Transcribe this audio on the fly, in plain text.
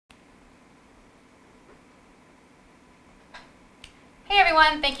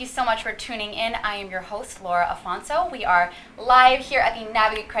everyone, thank you so much for tuning in. I am your host, Laura Afonso. We are live here at the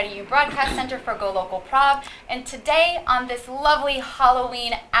Navigate Credit Union Broadcast Center for GoLocal Prague. And today, on this lovely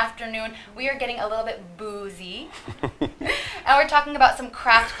Halloween afternoon, we are getting a little bit boozy. And we're talking about some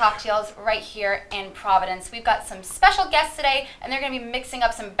craft cocktails right here in Providence. We've got some special guests today, and they're going to be mixing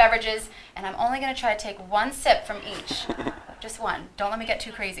up some beverages. And I'm only going to try to take one sip from each. Just one. Don't let me get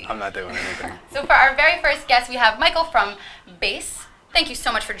too crazy. I'm not doing anything. So for our very first guest, we have Michael from Base. Thank you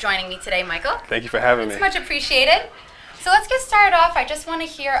so much for joining me today, Michael. Thank you for having me. It's much appreciated. So let's get started off. I just want to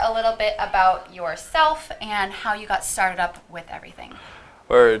hear a little bit about yourself and how you got started up with everything.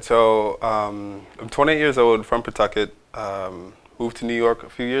 Word. So I'm 28 years old, from Pawtucket. Moved to New York a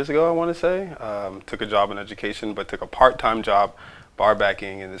few years ago, I want to say. Took a job in education, but took a part-time job bar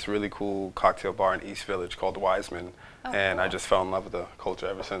backing in this really cool cocktail bar in East Village called Wiseman. Oh, and cool. I just fell in love with the culture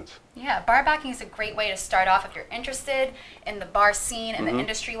ever since. Yeah, bar backing is a great way to start off if you're interested in the bar scene and the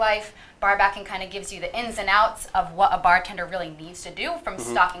industry life. Bar backing kind of gives you the ins and outs of what a bartender really needs to do, from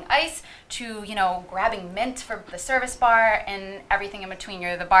stocking ice to, you know, grabbing mint for the service bar and everything in between.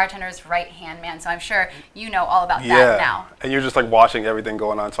 You're the bartender's right-hand man, so I'm sure you know all about that now. And you're just like watching everything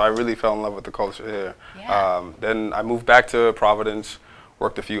going on, so I really fell in love with the culture here. Yeah. Then I moved back to Providence,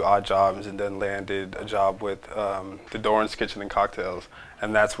 worked a few odd jobs, and then landed a job with the Doran's Kitchen and Cocktails,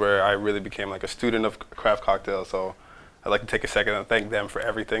 and that's where I really became like a student of craft cocktails. So I'd like to take a second and thank them for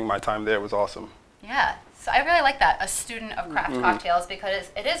everything. My time there was awesome. Yeah, so I really like that, a student of craft cocktails, because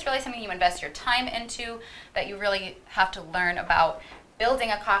it is really something you invest your time into, that you really have to learn about building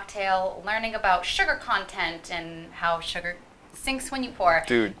a cocktail, learning about sugar content and how sugar sinks when you pour.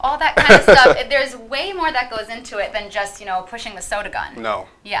 Dude. All that kind of stuff. There's way more that goes into it than just, you know, pushing the soda gun. No.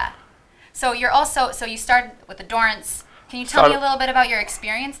 Yeah. So you're also, so you started with the Dorrance. Can you tell me a little bit about your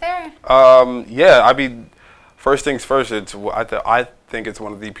experience there? Yeah, I mean, first things first, I think it's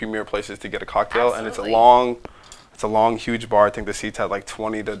one of the premier places to get a cocktail. Absolutely. And it's a long, huge bar. I think the seats had like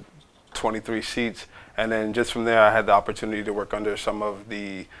 20 to 23 seats. And then just from there, I had the opportunity to work under some of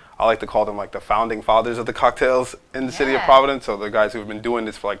the, I like to call them like the founding fathers of the cocktails in the city of Providence. So the guys who have been doing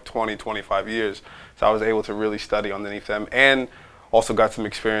this for like 20, 25 years. So I was able to really study underneath them, and also got some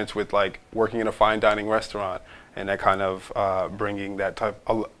experience with like working in a fine dining restaurant, and that kind of bringing that type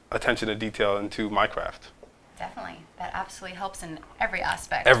of attention to detail into my craft. Definitely. That absolutely helps in every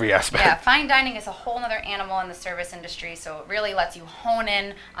aspect. Every aspect. Yeah, fine dining is a whole other animal in the service industry, so it really lets you hone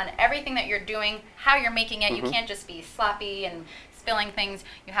in on everything that you're doing, how you're making it. You can't just be sloppy and spilling things.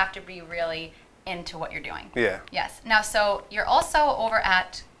 You have to be really into what you're doing. Yeah. Yes. Now, so you're also over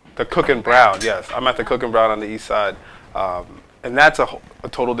at the Cook and Brown. Yes, I'm at the Cook and Brown on the east side. And that's a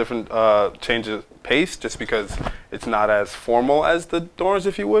total different change of pace, just because it's not as formal as the Doors,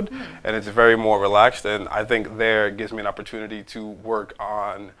 if you would, and it's very more relaxed. And I think there it gives me an opportunity to work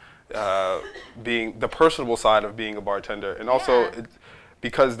on being the personable side of being a bartender, and also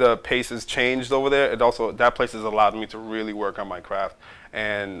because the pace has changed over there, that place has allowed me to really work on my craft.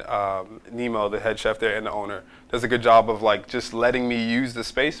 And Nemo, the head chef there and the owner, does a good job of like just letting me use the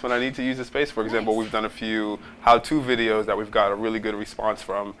space when I need to use the space. For example, we've done a few how-to videos that we've got a really good response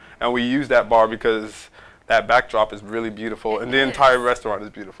from, and we use that bar because that backdrop is really beautiful, and the entire restaurant is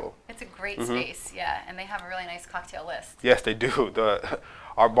beautiful. It's a great space, yeah, and they have a really nice cocktail list. Yes, they do.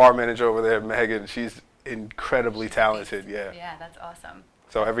 Our bar manager over there, Megan, she's incredibly talented. Yeah. Yeah, that's awesome.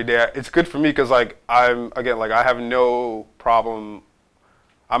 So every day, it's good for me because like I have no problem.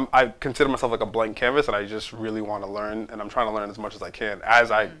 I consider myself like a blank canvas, and I just really want to learn, and I'm trying to learn as much as I can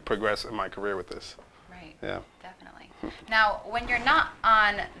as I progress in my career with this. Right. Yeah. Definitely. Now, when you're not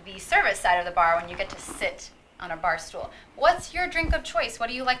on the service side of the bar, when you get to sit on a bar stool, what's your drink of choice? What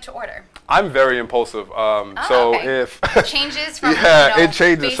do you like to order? I'm very impulsive. So if it changes from it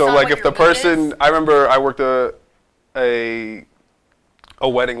changes. So like if the person, I remember I worked a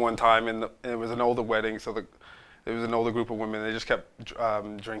wedding one time, and it was an older wedding, so it was an older group of women. They just kept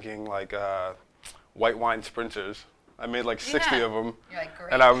drinking like white wine sprinters. I made like 60 of them. You're like,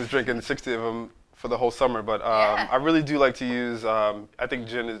 great. And I was drinking 60 of them for the whole summer. But I really do like to use, I think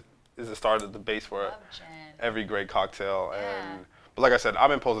gin is the start of the base for every great cocktail. But like I said,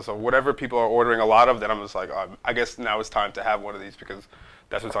 I'm impulsive, so whatever people are ordering a lot of, then I'm just like, I guess now it's time to have one of these because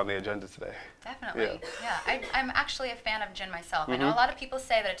that's what's on the agenda today. Definitely, yeah. I'm actually a fan of gin myself. I know a lot of people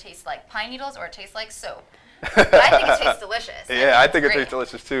say that it tastes like pine needles or it tastes like soap. But I think it tastes delicious. Yeah, I think it tastes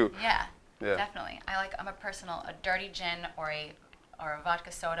delicious too. Yeah, definitely. I'm a dirty gin or a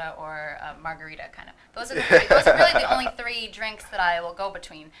vodka soda or a margarita kind of. Those are really the only three drinks that I will go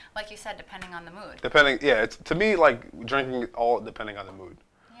between. Like you said, depending on the mood. It's to me like drinking all depending on the mood.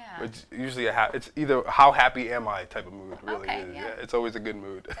 Yeah. Yeah. It's usually it's either how happy am I type of mood, really Okay, is. yeah. Yeah, it's always a good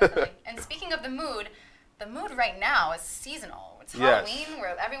mood. Definitely. And speaking of the mood right now is seasonal. It's Yes. Halloween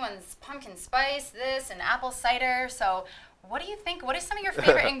where everyone's pumpkin spice, this, and apple cider. So what do you think? What are some of your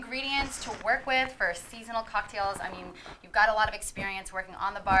favorite ingredients to work with for seasonal cocktails? I mean, you've got a lot of experience working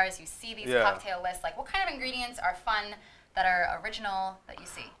on the bars. You see these Yeah. cocktail lists. Like, what kind of ingredients are fun, that are original, that you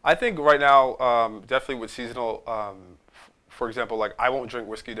see? I think right now, definitely with seasonal, for example, like I won't drink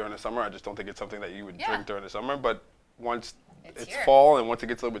whiskey during the summer. I just don't think it's something that you would Yeah. drink during the summer. But once it's here. fall and once it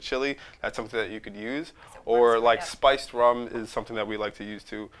gets a little bit chilly, that's something that you could use. So it Or works, like yeah. spiced rum is something that we like to use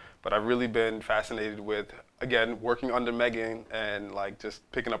too. But I've really been fascinated with, again, working under Megan and like just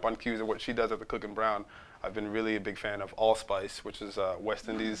picking up on cues of what she does at the Cook and Brown. I've been really a big fan of allspice, which is West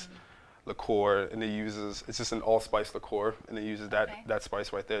Indies liqueur, and it uses, it's just an allspice liqueur, and it uses that Okay. that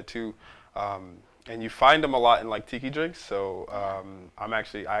spice right there too. And you find them a lot in like tiki drinks. So I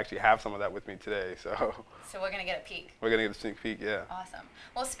actually have some of that with me today. So So we're going to get a peek. we're gonna get a sneak peek. Yeah. Awesome.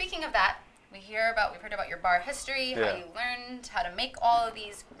 Well, speaking of that, we've heard about your bar history, how Yeah. you learned how to make all of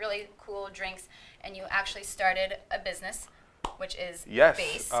these really cool drinks, and you actually started a business, which is Yes,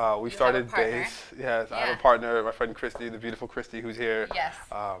 Base. we You have a started partner. Base. Yes, I have Yeah. a partner, my friend Christy, the beautiful Christy, who's here. Yes.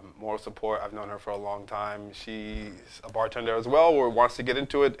 Moral support. I've known her for a long time. She's a bartender as well, or wants to get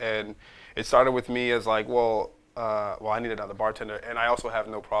into it, and it started with me as like, well, I need another bartender, and I also have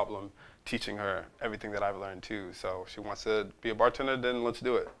no problem teaching her everything that I've learned too. So if she wants to be a bartender, then let's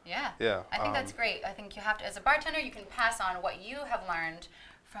do it. Yeah. Yeah. I think that's great. I think you have to, as a bartender, you can pass on what you have learned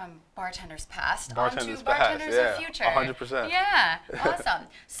from bartenders past Bartenders onto past, bartenders yeah, of future. 100%. Yeah, awesome.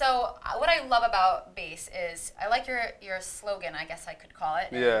 So what I love about Base is I like your slogan, I guess I could call it.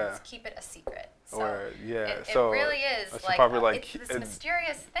 And Yeah. it's keep it a secret. So Or, yeah, it so really I is should like, probably, like, it's this it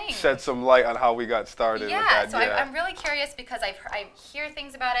mysterious thing. Shed some light on how we got started Yeah, with that. so I'm really curious because I hear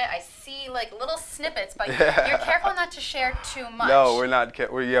things about it. I see like little snippets, but Yeah. you're careful not to share too much. No, we're not.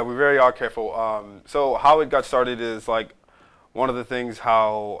 We very are careful. So how it got started is like one of the things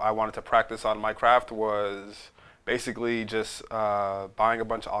how I wanted to practice on my craft was basically just buying a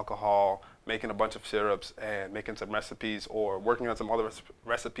bunch of alcohol, making a bunch of syrups, and making some recipes or working on some other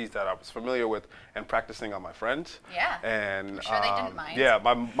recipes that I was familiar with and practicing on my friends. Yeah. And I'm sure they didn't mind. Yeah,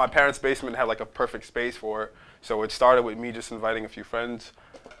 my parents' basement had like a perfect space for it. So it started with me just inviting a few friends.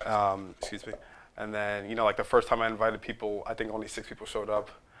 Excuse me. And then, you know, like the first time I invited people, I think only 6 people showed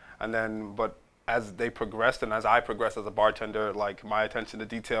up. And then, but as they progressed and as I progressed as a bartender, like my attention to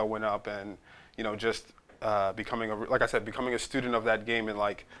detail went up, and you know, just becoming a student of that game, and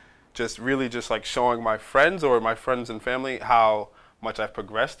like just really just like showing my friends or my friends and family how much I've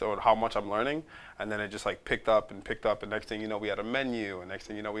progressed or how much I'm learning. And then it just like picked up, and next thing you know, we had a menu, and next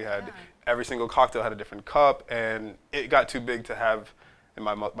thing you know, we had every single cocktail had a different cup, and it got too big to have in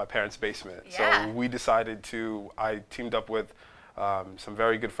my parents' basement. Yeah. So we decided I teamed up with some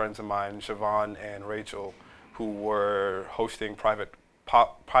very good friends of mine, Siobhan and Rachel, who were hosting private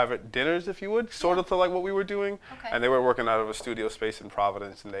dinners, if you would, sort of to like what we were doing. Okay. And they were working out of a studio space in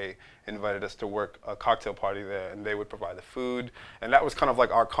Providence, and they invited us to work a cocktail party there, and they would provide the food. And that was kind of like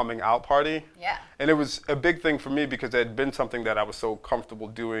our coming out party. Yeah. And it was a big thing for me because it had been something that I was so comfortable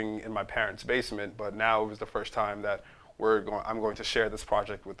doing in my parents' basement, but now it was the first time that I'm going to share this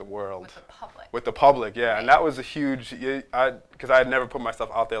project with the world. With the public. With the public, yeah. Right. And that was a huge, because I had never put myself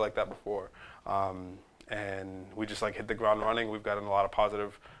out there like that before. And we just like hit the ground running. We've gotten a lot of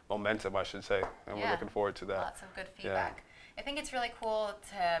positive momentum, I should say, and we're looking forward to that. Lots of good feedback. I think it's really cool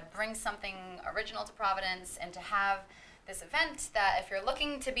to bring something original to Providence and to have this event that if you're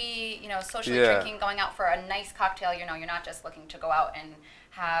looking to be, you know, socially drinking, going out for a nice cocktail, you know, you're not just looking to go out and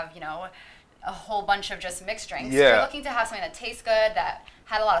have, you know, a whole bunch of just mixed drinks. Yeah. You're looking to have something that tastes good, that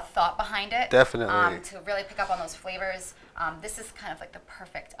had a lot of thought behind it. Definitely. To really pick up on those flavors. This is kind of like the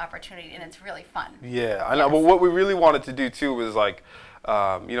perfect opportunity, and it's really fun. Yeah, I know. But what we really wanted to do too was like,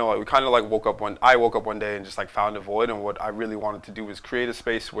 you know, like we kind of like I woke up one day and just like found a void, and what I really wanted to do was create a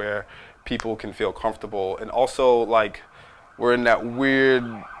space where people can feel comfortable, and also like we're in that weird.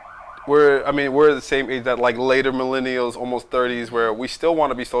 We're the same age that like later millennials, almost 30s, where we still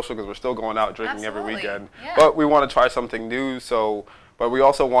want to be social because we're still going out drinking every weekend. Yeah. But we want to try something new. But I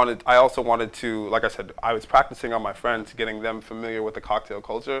also wanted to, like I said, I was practicing on my friends, getting them familiar with the cocktail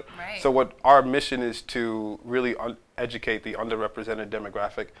culture. Right. So what our mission is to really educate the underrepresented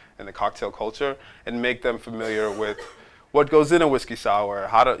demographic in the cocktail culture and make them familiar with what goes in a whiskey sour,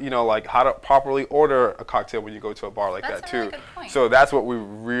 how to properly order a cocktail when you go to a bar like That's that a too. really good point. So that's what we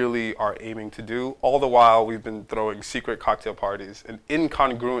really are aiming to do. All the while we've been throwing secret cocktail parties in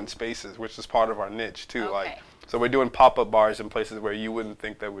incongruent spaces, which is part of our niche too. Okay. Like So we're doing pop-up bars in places where you wouldn't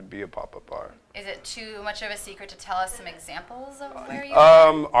think there would be a pop-up bar. Is it too much of a secret to tell us some examples of where you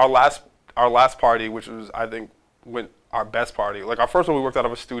Our last party, which was, I think, our best party. Like our first one, we worked out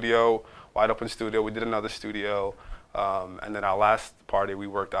of a studio, wide open studio. We did another studio, and then our last party, we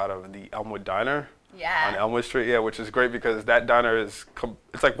worked out of the Elmwood Diner. Yeah. On Elmwood Street, yeah, which is great because that diner it's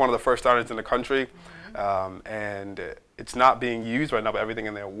like one of the first diners in the country, and it's not being used right now, but everything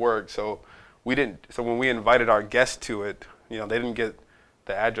in there works. So when we invited our guests to it, they didn't get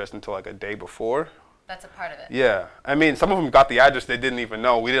the address until like a day before. That's a part of it. Yeah, I mean, some of them got the address they didn't even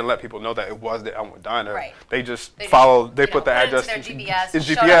know. We didn't let people know that it was the Elmwood Diner. Right. They just followed. They put the address in GPS,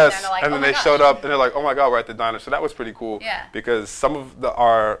 and then they showed up and they're like, "Oh my God, we're at the diner." So that was pretty cool. Yeah. Because some of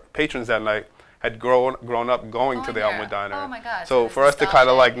our patrons that night had grown up going to the Elmwood Diner. Oh my God. So for us to kind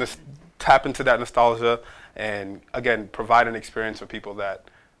of like tap into that nostalgia and again provide an experience for people that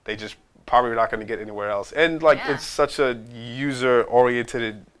they just probably not going to get anywhere else. And like it's such a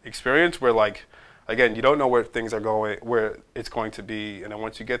user-oriented experience where like again you don't know where things are going, where it's going to be, and then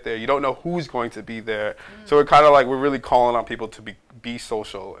once you get there, you don't know who's going to be there. So we're kind of like we're really calling on people to be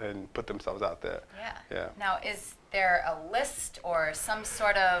social and put themselves out there. Yeah. Yeah. Now is there a list or some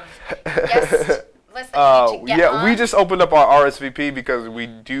sort of guest list that you need to get on? We just opened up our RSVP because we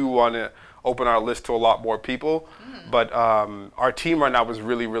do want to open our list to a lot more people. But our team right now is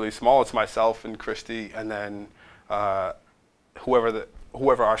really, really small. It's myself and Christy, and then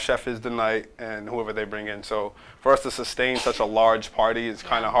whoever our chef is tonight, and whoever they bring in. So for us to sustain such a large party is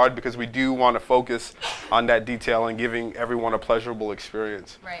kind of hard because we do want to focus on that detail and giving everyone a pleasurable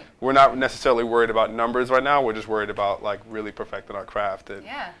experience. Right. We're not necessarily worried about numbers right now. We're just worried about like really perfecting our craft and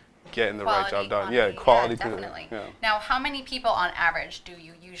getting the right job done. Quality. Yeah, definitely. Yeah. Now, how many people on average do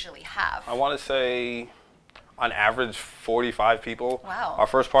you usually have? I want to say on average 45 people. Wow. Our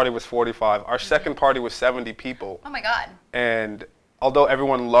first party was 45. Our second party was 70 people. Oh my God. And although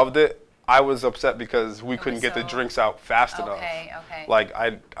everyone loved it, I was upset because we couldn't get the drinks out fast enough. Okay. Like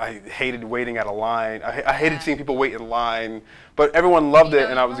I hated waiting at a line. I hated seeing people wait in line. But everyone loved it,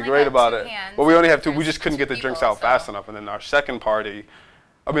 and I was great about it. But we only have two. We just couldn't get the drinks out fast enough. And then our third party,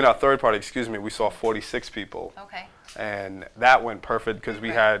 we saw 46 people. Okay. And that went perfect because we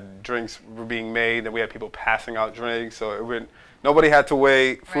had drinks were being made, and we had people passing out drinks. So nobody had to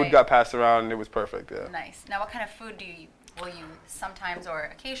wait. Food got passed around, and it was perfect. Yeah. Nice. Now, what kind of food will you sometimes or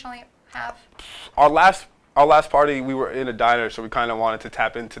occasionally have? Our last party, we were in a diner, so we kind of wanted to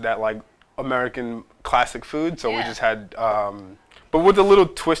tap into that like American classic food. So we just had, but with a little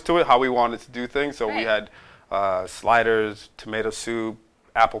twist to it, how we wanted to do things. So we had sliders, tomato soup,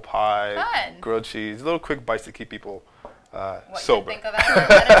 apple pie, grilled cheese, little quick bites to keep people sober. What you think of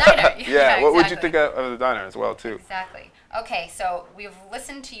at a diner. Yeah, what would you think of the diner as well, too? Exactly. Okay, so we've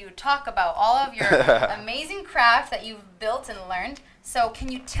listened to you talk about all of your amazing craft that you've built and learned. So can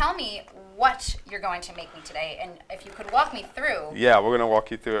you tell me what you're going to make me today? And if you could walk me through. Yeah, we're going to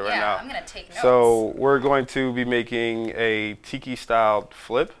walk you through it right now. Yeah, I'm going to take notes. So we're going to be making a tiki-styled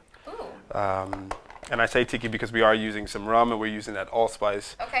flip. Ooh. And I say tiki because we are using some rum and we're using that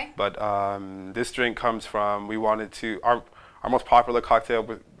allspice. Okay. But this drink comes from, our most popular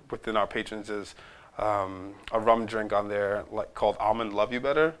cocktail within our patrons is a rum drink on there called Almond Love You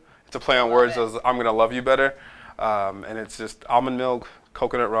Better. It's a play on words as I'm going to love you better. And it's just almond milk,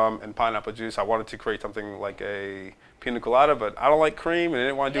 coconut rum, and pineapple juice. I wanted to create something like a pina colada, but I don't like cream and I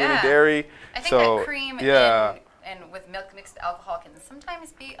didn't want to do any dairy. I think that cream and with milk mixed alcohol can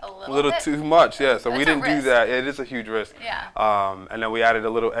sometimes be a little bit too much, yeah. So we didn't do that. It is a huge risk. Yeah. And then we added a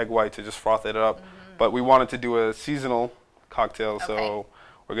little egg white to just froth it up. But we wanted to do a seasonal cocktail, so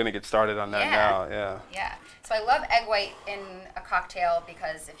we're going to get started on that now. Yeah. Yeah. So I love egg white in a cocktail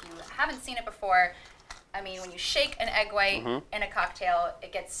because if you haven't seen it before, I mean, when you shake an egg white in a cocktail,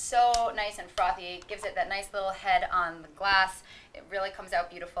 it gets so nice and frothy. It gives it that nice little head on the glass. It really comes out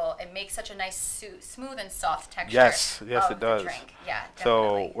beautiful. It makes such a nice, smooth and soft texture. Yes, it does. The drink. Yeah,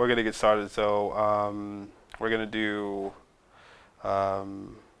 definitely. So we're gonna get started. So we're gonna do a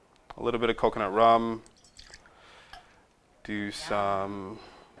little bit of coconut rum. Do some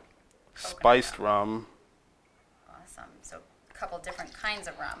spiced rum. Awesome. So a couple different kinds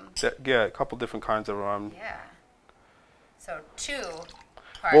of rum. Yeah, a couple different kinds of rum. Yeah. So 2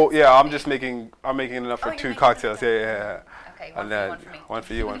 parts. Well, yeah, I'm making enough for 2 cocktails. Yeah. Okay, one for me. One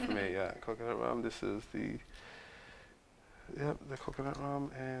for you, one for me. Yeah, coconut rum. This is the coconut rum,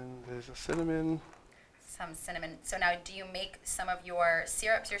 and there's a cinnamon. Some cinnamon. So now, do you make some of your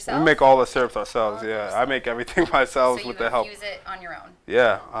syrups yourself? We make all the syrups ourselves. I make everything myself with the help. So you infuse it on your own.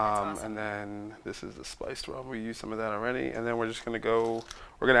 Yeah. That's awesome. And then this is the spiced rum. We use some of that already, and then we're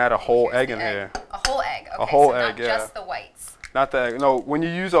we're gonna add a whole Here's egg the in egg. here. A whole egg. Okay, A whole so egg, not yeah. just the whites. Not the egg. No, when you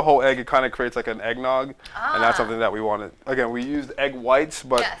use a whole egg, it kind of creates like an eggnog, and that's Ah. something that we wanted. Again, we used egg whites,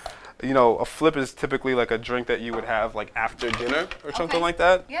 but Yes. you know, a flip is typically like a drink that you would have like after dinner or something like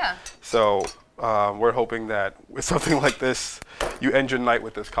that. Yeah. So we're hoping that with something like this, you end your night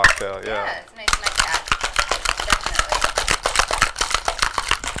with this cocktail. Yeah, Yeah. it's a nice nightcap. Definitely.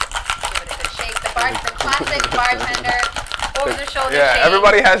 Give it a good shake. The classic bartender over the shoulder Yeah, shake.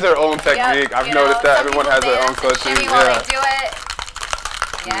 everybody has their own technique. Yep, I've noticed that some everyone people has their own dance and clutches. shimmy while Yeah. they do it.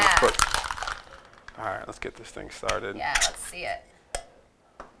 Yeah. All right, let's get this thing started. Yeah, let's see it.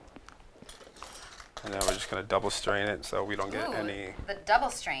 And then we're just gonna double strain it so we don't get Ooh, any. the double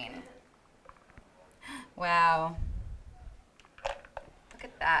strain. Wow. Look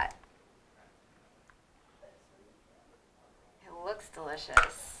at that. It looks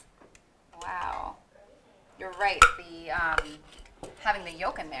delicious. Wow. You're right. The having the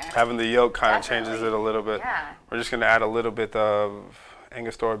yolk in there. Having the yolk kind of Definitely. changes it a little bit. Yeah. We're just gonna add a little bit of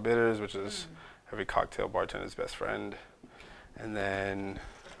Angostura bitters, which is every cocktail bartender's best friend, and then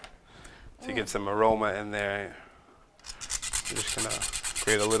to get some aroma in there, we're just gonna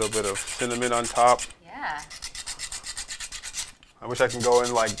create a little bit of cinnamon on top. Yeah. I wish I can go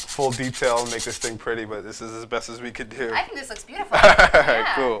in like full detail and make this thing pretty, but this is as best as we could do. I think this looks beautiful.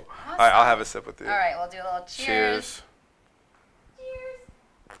 Yeah. Cool. Awesome. All right, I'll have a sip with you. All right, we'll do a little cheers. Cheers.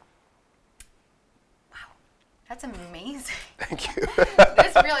 Wow, that's amazing. Thank you.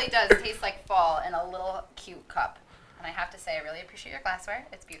 This really does taste like fall in a little cute cup. And I have to say, I really appreciate your glassware.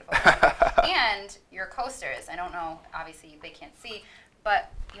 It's beautiful. And your coasters. I don't know, obviously they can't see,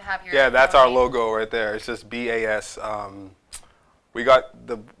 but you have your... Yeah, that's our logo right there. It's just BAS. We got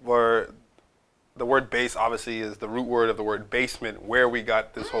the word base obviously is the root word of the word basement, where we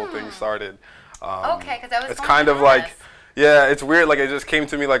got this whole thing started. Okay, because I was it's going kind to of like, ask. yeah, it's weird. Like it just came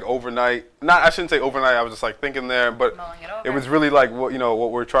to me like overnight. Not, I shouldn't say overnight. I was just like thinking there, but Mulling it over. it was really like what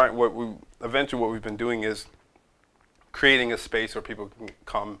we've been doing is creating a space where people can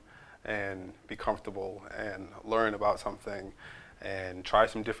come and be comfortable and learn about something and try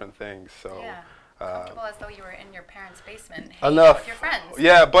some different things. So. Yeah. Comfortable as though you were in your parents' basement hanging out Enough. with your friends.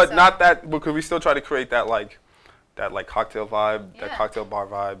 Yeah, but So- not that, because we still try to create that like cocktail vibe, that Yeah. cocktail bar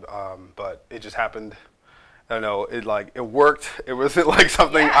vibe. But it just happened. I don't know. It worked. It wasn't like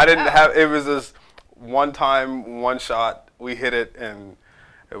something Yeah, I didn't no. have. It was just one time, one shot. We hit it, and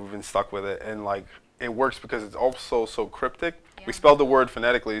we've been stuck with it. And like it works because it's also so cryptic. Yeah. We spelled the word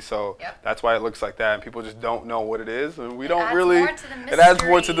phonetically, so Yep. that's why it looks like that, and people just don't know what it is, and we It don't adds really. more to the It adds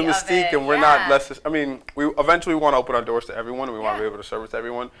more to the mystery of mystique, it, and we're yeah. not less. I mean, we eventually want to open our doors to everyone, and we want to Yeah. be able to service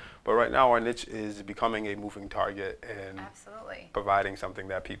everyone. But right now, our niche is becoming a moving target and Absolutely. providing something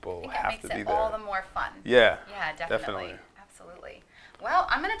that people I think it have makes to be it there. all the more fun. Yeah. Yeah, Definitely. Absolutely. Well,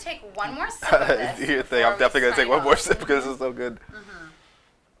 I'm going to take one more sip of this. Do your thing. before I'm we definitely gonna take sign one more off. sip because it's so good.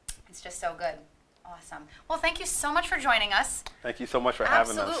 It's just so good. Awesome. Well, thank you so much for joining us. Thank you so much for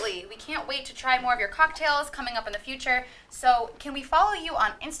having us. Absolutely. We can't wait to try more of your cocktails coming up in the future. So, can we follow you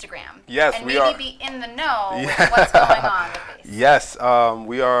on Instagram? Yes, and we maybe are. be in the know Yeah. with what's going on with Base. Yes,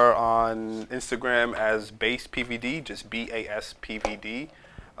 we are on Instagram as Base PVD, just BASPVD.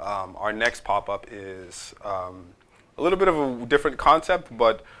 Our next pop-up is a little bit of a different concept,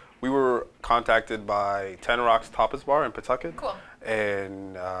 but we were contacted by Ten Rocks Tapas Bar in Pawtucket. Cool.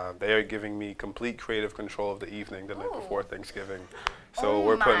 And they are giving me complete creative control of the evening the night Ooh. before Thanksgiving. So Oh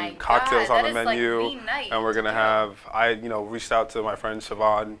we're my putting cocktails God, on that the is like menu, the night and we're gonna to do. have. I reached out to my friend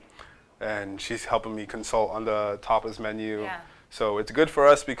Siobhan, and she's helping me consult on the tapas menu. Yeah. So it's good for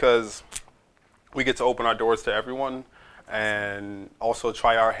us because we get to open our doors to everyone, and also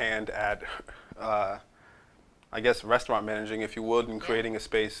try our hand at, I guess, restaurant managing, if you would, and creating a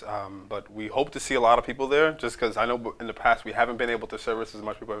space. But we hope to see a lot of people there, just because I know in the past we haven't been able to service as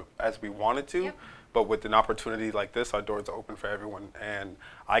much people as we wanted to. Yep. But with an opportunity like this, our doors are open for everyone, and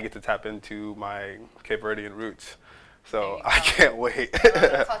I get to tap into my Cape Verdean roots. There So you I go. can't wait. A little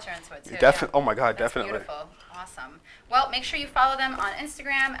bit of culture into it too. Definitely. Oh my God, That's definitely. beautiful. Awesome. Well, make sure you follow them on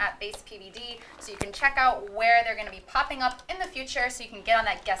Instagram at BasePVD so you can check out where they're going to be popping up in the future so you can get on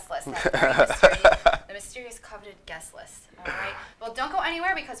that guest list, that very the mysterious coveted guest list. All right. Well, don't go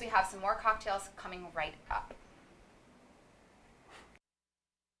anywhere because we have some more cocktails coming right up.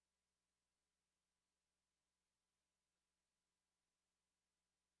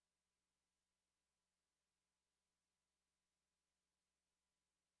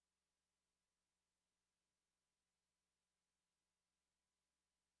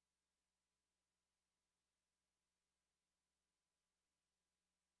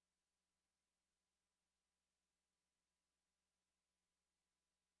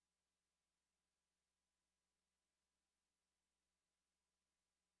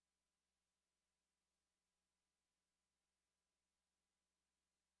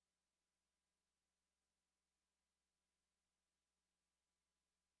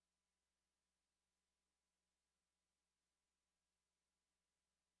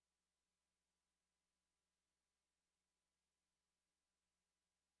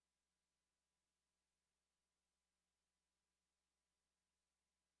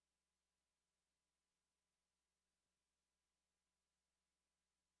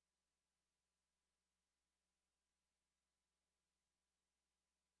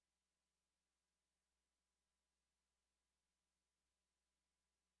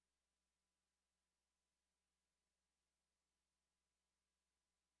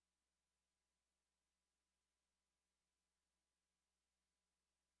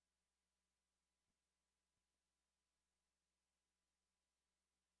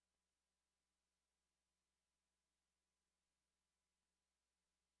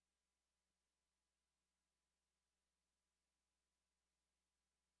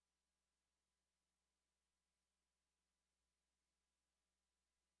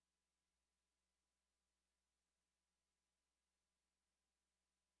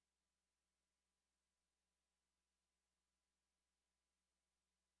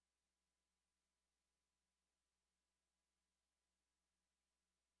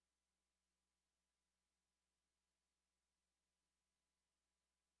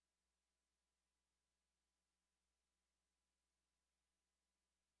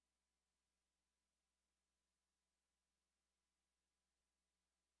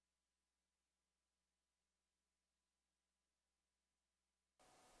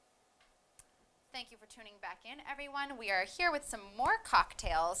 Thank you for tuning back in, everyone. We are here with some more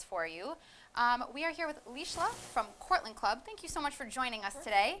cocktails for you. We are here with Lishla from Cortland Club. Thank you so much for joining us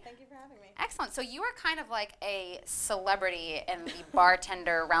today. Thank you for having me. Excellent. So you are kind of like a celebrity in the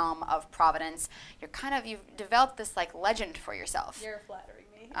bartender realm of Providence. You've developed this like legend for yourself. You're flattering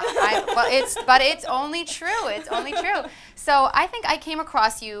me. But it's only true. It's only true. So I think I came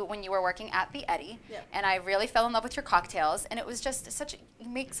across you when you were working at the Eddy, and I really fell in love with your cocktails. And it was just you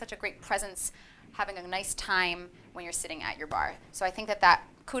make such a great presence, having a nice time when you're sitting at your bar. So I think that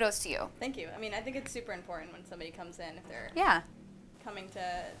kudos to you. Thank you. I mean, I think it's super important when somebody comes in, if they're coming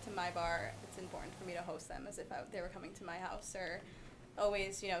to my bar, it's important for me to host them as if they were coming to my house, or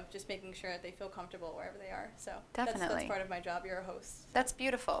always, just making sure that they feel comfortable wherever they are. So definitely. That's part of my job. You're a host. That's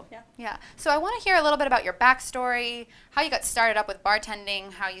beautiful. Yeah. Yeah. So I want to hear a little bit about your backstory, how you got started up with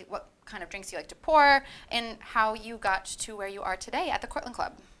bartending, what kind of drinks you like to pour, and how you got to where you are today at the Cortland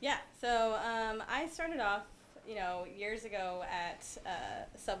Club. Yeah. So I started off, years ago at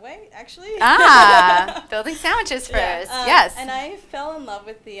Subway, actually. Building sandwiches first. Yeah, yes. And I fell in love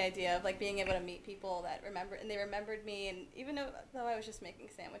with the idea of like being able to meet people that they remembered me, and even though I was just making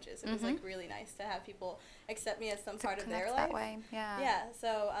sandwiches, it was like really nice to have people accept me as some part of their life. That way. Yeah. Yeah.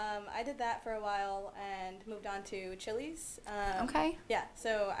 So I did that for a while and moved on to Chili's. Okay. Yeah.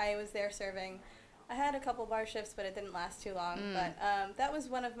 So I was there serving. I had a couple bar shifts, but it didn't last too long. But that was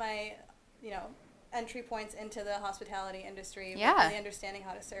one of my, entry points into the hospitality industry. Yeah. Really understanding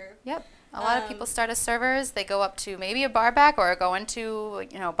how to serve. Yep. A lot of people start as servers. They go up to maybe a bar back or go into,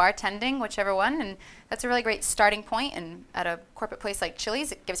 bartending, whichever one. And that's a really great starting point. And at a corporate place like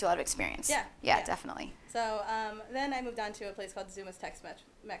Chili's, it gives you a lot of experience. Yeah. Yeah, definitely. So then I moved on to a place called Zuma's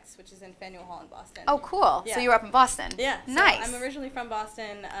Tex-Mex, which is in Faneuil Hall in Boston. Oh, cool. Yeah. So you were up in Boston. Yeah. Nice. So I'm originally from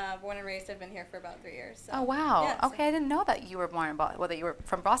Boston, born and raised. I've been here for about 3 years. So. Oh, wow. Yeah, okay, I didn't know that you were born in Boston, whether you were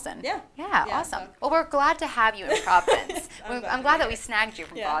from Boston. Yeah. Yeah, Yeah, awesome. so. Well, we're glad to have you in Providence. I'm glad that we snagged you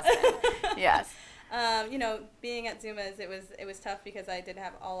from Boston. Yes. Being at Zuma's, it was tough because I did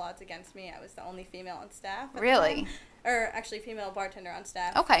have all odds against me. I was the only female on staff. Really? Or actually female bartender on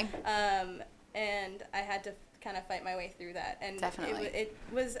staff. Okay. And I had to kind of fight my way through that. And definitely. It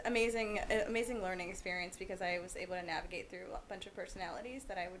was amazing learning experience because I was able to navigate through a bunch of personalities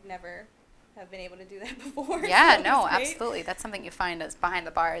that I would never have been able to do that before. Yeah, so no, absolutely. That's something you find as behind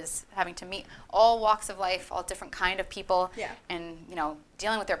the bar is having to meet all walks of life, all different kind of people, and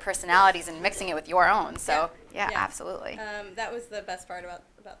dealing with their personalities and mixing it with your own. So yeah. Absolutely. That was the best part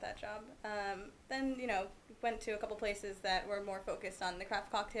about that job. Then went to a couple places that were more focused on the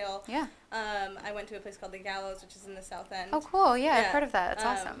craft cocktail. Yeah. I went to a place called the Gallows, which is in the South End. Oh, cool. Yeah, I've heard of that.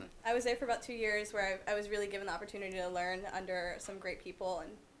 That's awesome. I was there for about 2 years where I was really given the opportunity to learn under some great people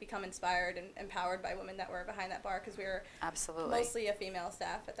and become inspired and empowered by women that were behind that bar because we were mostly a female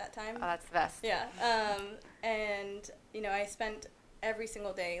staff at that time. Oh, that's the best. Yeah. And, I spent every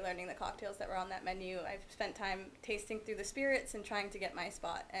single day learning the cocktails that were on that menu. I've spent time tasting through the spirits and trying to get my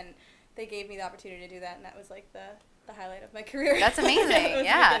spot, and they gave me the opportunity to do that, and that was like the highlight of my career. That's amazing.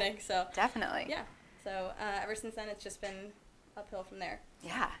 The beginning, so definitely. Yeah. So ever since then, it's just been uphill from there.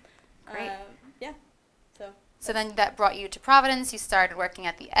 Yeah. Great. Yeah. So then that brought you to Providence. You started working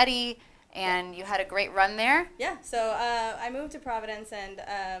at the Eddy, and you had a great run there. Yeah. So I moved to Providence, and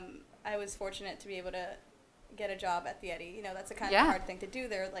I was fortunate to be able to get a job at the Eddy. That's a kind of hard thing to do.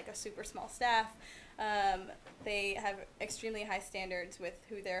 They're like a super small staff. They have extremely high standards with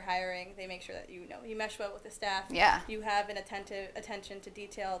who they're hiring. They make sure that you mesh well with the staff. Yeah. You have an attention to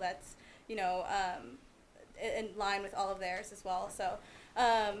detail that's in line with all of theirs as well. So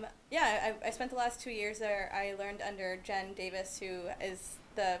I spent the last 2 years there. I learned under Jen Davis, who is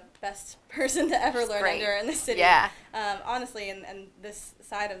the best person to ever learn under in the city. Yeah. Honestly, and this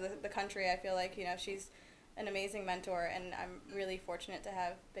side of the country, I feel like she's an amazing mentor, and I'm really fortunate to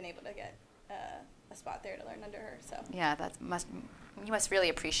have been able to get a spot there to learn under her. So yeah, you must really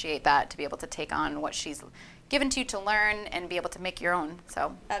appreciate that, to be able to take on what she's given to you to learn and be able to make your own.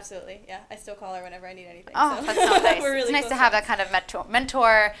 So absolutely, yeah. I still call her whenever I need anything. Oh, so. That's so nice. We're really it's nice to have that kind of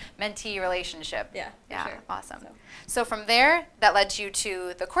mentor-mentee relationship. Yeah, yeah, sure. Awesome. So from there, that led you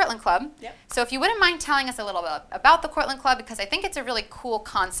to the Cortland Club. Yep. So if you wouldn't mind telling us a little bit about the Cortland Club, because I think it's a really cool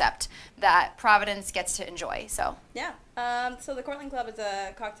concept that Providence gets to enjoy. So yeah. So the Cortland Club is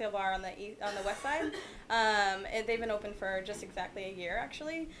a cocktail bar on the west side. They've been open for just exactly a year,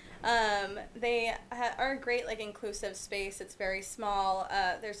 actually. They are a great, inclusive space. It's very small.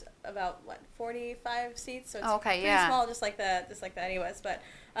 There's about 45 seats, so it's pretty small, just like the Eddy was. But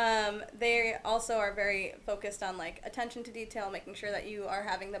they also are very focused on attention to detail, making sure that you are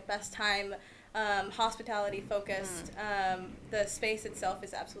having the best time hospitality focused. The space itself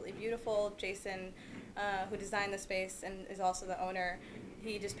is absolutely beautiful. Jason, who designed the space and is also the owner,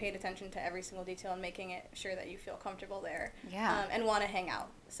 he just paid attention to every single detail and making it sure that you feel comfortable there, and want to hang out.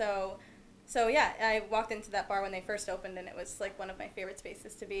 So yeah, I walked into that bar when they first opened, and it was like one of my favorite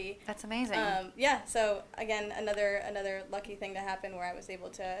spaces to be. That's amazing. Yeah. So again, another lucky thing to happen where I was able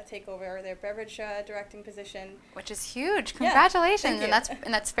to take over their beverage directing position, which is huge. Congratulations, yeah,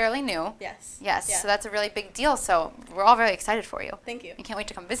 and that's fairly new. Yes. Yes. Yeah. So that's a really big deal. So we're all very excited for you. Thank you. I can't wait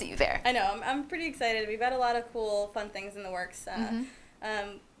to come visit you there. I know. I'm pretty excited. We've got a lot of cool, fun things in the works.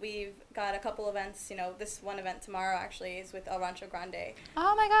 We've got a couple events. This one event tomorrow actually is with El Rancho Grande.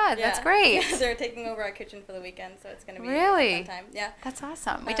 Oh my God, that's great. Yeah, they're taking over our kitchen for the weekend, so it's going to be really a fun time. Yeah. That's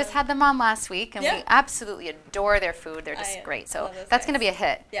awesome. We just had them on last week, and we absolutely adore their food. They're just great. So that's going to be a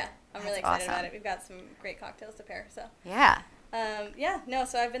hit. Yeah, I'm really excited about it. We've got some great cocktails to pair. So. Yeah.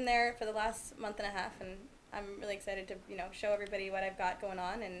 So I've been there for the last month and a half, and I'm really excited to show everybody what I've got going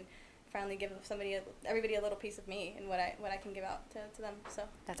on and finally give everybody a little piece of me and what I can give out to them. So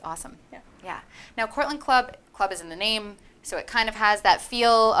that's awesome. Yeah. Now, Cortland Club is in the name, so it kind of has that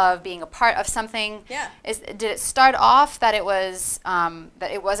feel of being a part of something. Yeah. Did it start off that it was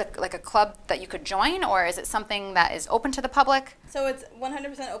like a club that you could join, or is it something that is open to the public? So it's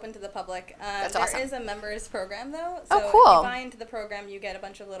 100% open to the public. That's awesome. There is a members program though. So if cool. you buy into the program, you get a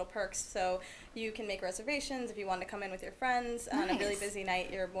bunch of little perks. So you can make reservations if you want to come in with your friends on a really busy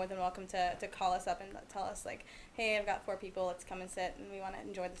night. You're more than welcome to call us up and tell us like, hey, I've got 4 people. Let's come and sit, and we want to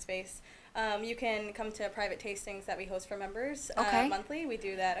enjoy the space. You can come to private tastings that we host for members monthly. We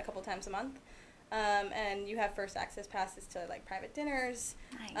do that a couple times a month. And you have first access passes to like private dinners.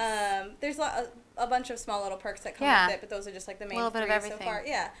 Nice. There's a bunch of small little perks that come with it, but those are just like the main 3 so far.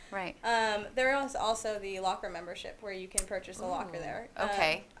 Yeah. Right. There is also the locker membership where you can purchase a locker there.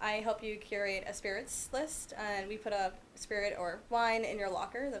 Okay. I help you curate a spirits list, and we put a spirit or wine in your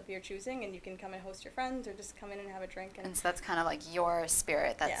locker of your choosing, and you can come and host your friends or just come in and have a drink. And so that's kind of like your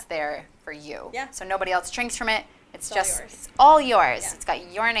spirit that's there for you. Yeah. So nobody else drinks from it. It's just yours. It's all yours. Yeah. It's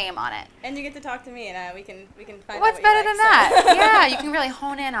got your name on it. And you get to talk to me, and we can find What's out what better you than like, that? Yeah, you can really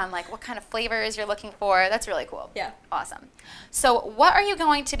hone in on like what kind of flavors you're looking for. That's really cool. Yeah. Awesome. So what are you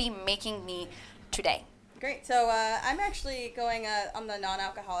going to be making me today? Great. So I'm actually going on the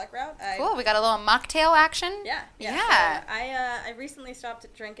non-alcoholic route. Cool. We got a little mocktail action. Yeah. Yeah. So I recently stopped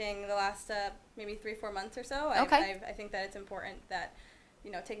drinking the last maybe 3-4 months or so. Okay. I think that it's important that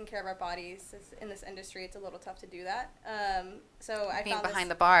taking care of our bodies in this industry, it's a little tough to do that. So I being found behind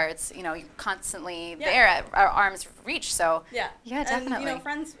this, the bar, it's you're constantly there at our arm's reach. So yeah, definitely. And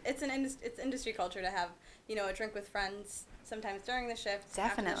friends, it's industry culture to have a drink with friends sometimes during the shift,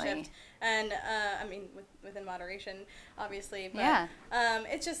 definitely, after the shift, and I mean within moderation, obviously. But,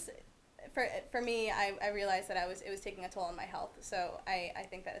 it's just. For me, I realized that it was taking a toll on my health. So I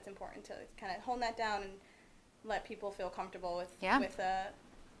think that it's important to kind of hone that down and let people feel comfortable with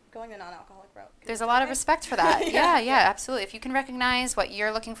going the non-alcoholic route. There's a lot of respect for that. yeah, absolutely. If you can recognize what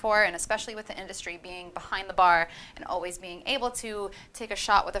you're looking for, and especially with the industry being behind the bar and always being able to take a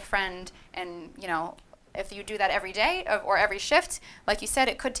shot with a friend, and if you do that every day or every shift, like you said,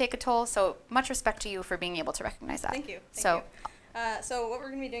 it could take a toll. So much respect to you for being able to recognize that. Thank you. So what we're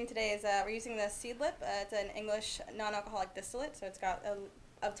going to be doing today is we're using the Seedlip. It's an English non-alcoholic distillate, so it's got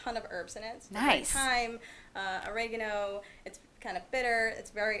a ton of herbs in it. It's nice. Thyme, oregano. It's kind of bitter. It's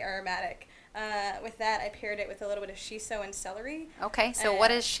very aromatic. With that, I paired it with a little bit of shiso and celery. Okay, so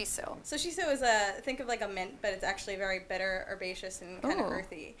what is shiso? So shiso is think of like a mint, but it's actually very bitter, herbaceous, and kind of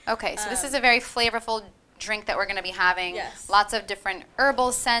earthy. Okay, so this is a very flavorful drink that we're going to be having. Yes. Lots of different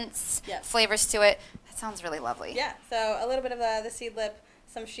herbal scents, flavors to it. That sounds really lovely. Yeah, so a little bit of the Seedlip,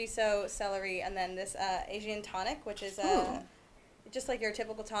 some shiso, celery, and then this Asian tonic, which is just like your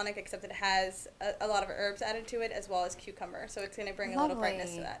typical tonic, except it has a lot of herbs added to it, as well as cucumber. So it's going to bring a little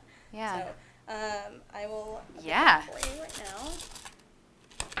brightness to that. Yeah. So I will for you right now.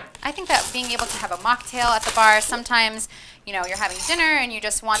 I think that being able to have a mocktail at the bar, sometimes, you're having dinner and you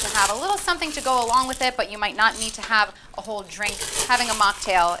just want to have a little something to go along with it, but you might not need to have a whole drink. Having a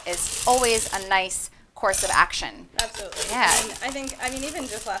mocktail is always a nice course of action. Absolutely. Yeah. I mean, even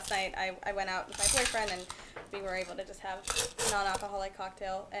just last night, I went out with my boyfriend, and we were able to just have a non-alcoholic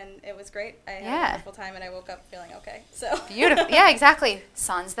cocktail, and it was great. I had a wonderful time, and I woke up feeling okay. So beautiful. Yeah, exactly.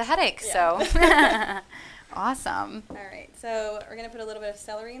 Sans the headache. Yeah. So awesome. All right. So we're gonna put a little bit of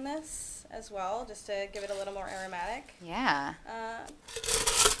celery in this as well, just to give it a little more aromatic. Yeah. A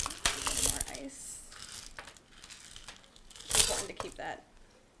little more ice. It's important to keep that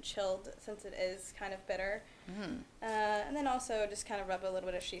chilled since it is kind of bitter. And then also just kind of rub a little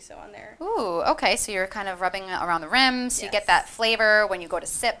bit of shiso on there. Ooh, okay. So you're kind of rubbing it around the rim, so you get Yes. that flavor when you go to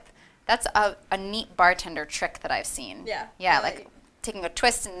sip. That's a neat bartender trick that I've seen. Yeah. Yeah, like taking a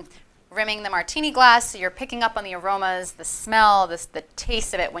twist and rimming the martini glass, so you're picking up on the aromas, the smell, the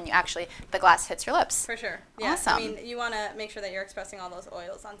taste of it when the glass hits your lips. For sure. Yeah. Awesome. I mean, you want to make sure that you're expressing all those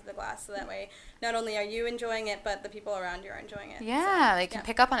oils onto the glass, so that way not only are you enjoying it, but the people around you are enjoying it. Yeah, So, they can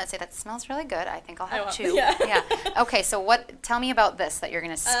pick up on it, say, that smells really good. I think I'll have will. two. Yeah. Okay, so tell me about this that you're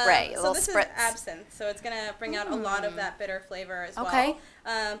going to spray, a so little this spritz. is absinthe, so it's going to bring out a lot of that bitter flavor as Okay.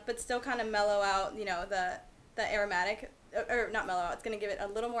 well. But still kind of mellow out, the aromatic, or not mellow out. It's going to give it a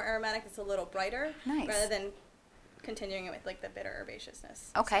little more aromatic. It's a little brighter. Nice. Rather than continuing it with like the bitter herbaceousness.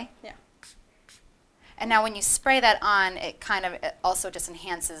 Okay. So, yeah. And now when you spray that on, it also just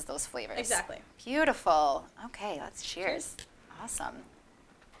enhances those flavors. Exactly. Beautiful. Okay, let's cheers. Awesome.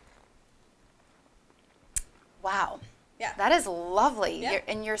 Wow. Yeah. That is lovely. Yeah.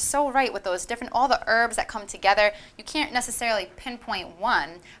 You're so right with those all the herbs that come together. You can't necessarily pinpoint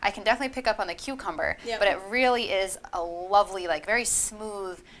one. I can definitely pick up on the cucumber, Yep. but it really is a lovely, like very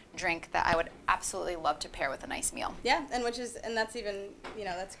smooth drink that I would absolutely love to pair with a nice meal. Yeah, and that's even,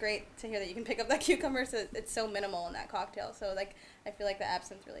 that's great to hear that you can pick up that cucumber, so it's so minimal in that cocktail. So like, I feel like the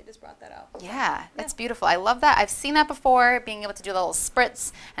absinthe really just brought that out. Yeah, that's beautiful. I love that. I've seen that before, being able to do the little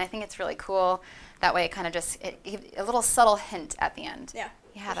spritz, and I think it's really cool. That way it kind of it gives a little subtle hint at the end. Yeah.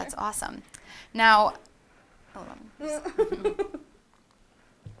 Yeah, that's awesome. Now,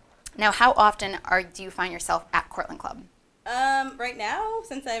 now how often do you find yourself at Cortland Club? Right now,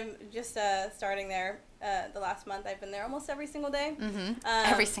 since I'm just starting there the last month, I've been there almost every single day.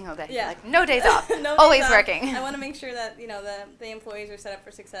 Every single day. Yeah. Like no days off. No Always days off. working. I want to make sure that the employees are set up for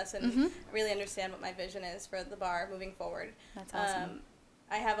success and really understand what my vision is for the bar moving forward. That's awesome.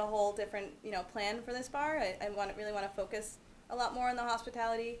 I have a whole different plan for this bar. I really want to focus a lot more on the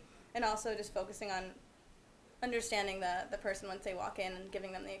hospitality, and also just focusing on understanding the person once they walk in and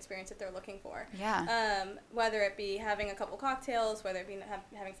giving them the experience that they're looking for. Yeah. Whether it be having a couple cocktails, whether it be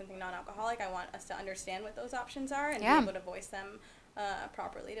having something non-alcoholic, I want us to understand what those options are and be able to voice them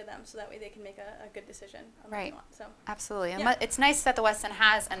properly to them, so that way they can make a good decision on what they want. So absolutely. And Yeah. it's nice that the West End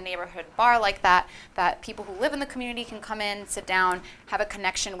has a neighborhood bar like that people who live in the community can come in, sit down, have a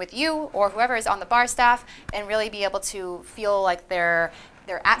connection with you or whoever is on the bar staff, and really be able to feel like they're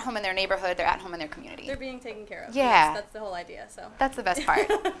at home in their neighborhood, they're at home in their community. They're being taken care of. Yeah. That's the whole idea. So That's the best part.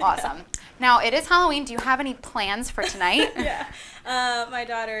 Awesome. Now, it is Halloween. Do you have any plans for tonight? Yeah. My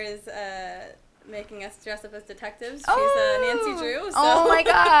daughter is making us dress up as detectives. She's Oh. Nancy Drew. So Oh my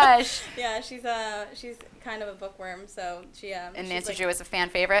gosh. Yeah, she's kind of a bookworm, so she And she's Nancy like Drew is a fan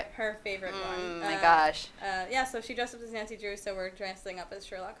favorite? her favorite one. My gosh. Yeah, so she dressed up as Nancy Drew, so we're dressing up as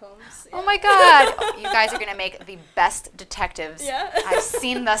Sherlock Holmes. Oh Yeah. my God. You guys are going to make the best detectives Yeah. I've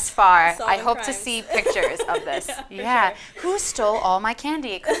seen thus far. I Solving hope to crimes. see pictures of this. Yeah, for Who stole all my candy?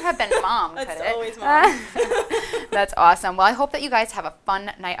 It couldn't have been Mom, It's could it? always Mom. That's awesome. Well, I hope that you guys have a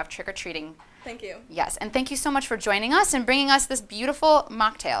fun night of trick-or-treating. Thank you. Yes, and thank you so much for joining us and bringing us this beautiful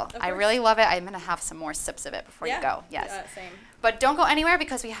mocktail. Of I course. really love it. I'm going to have some more sips of it before you go. Yes. Same. But don't go anywhere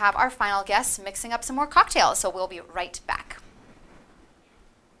because we have our final guests mixing up some more cocktails, so we'll be right back.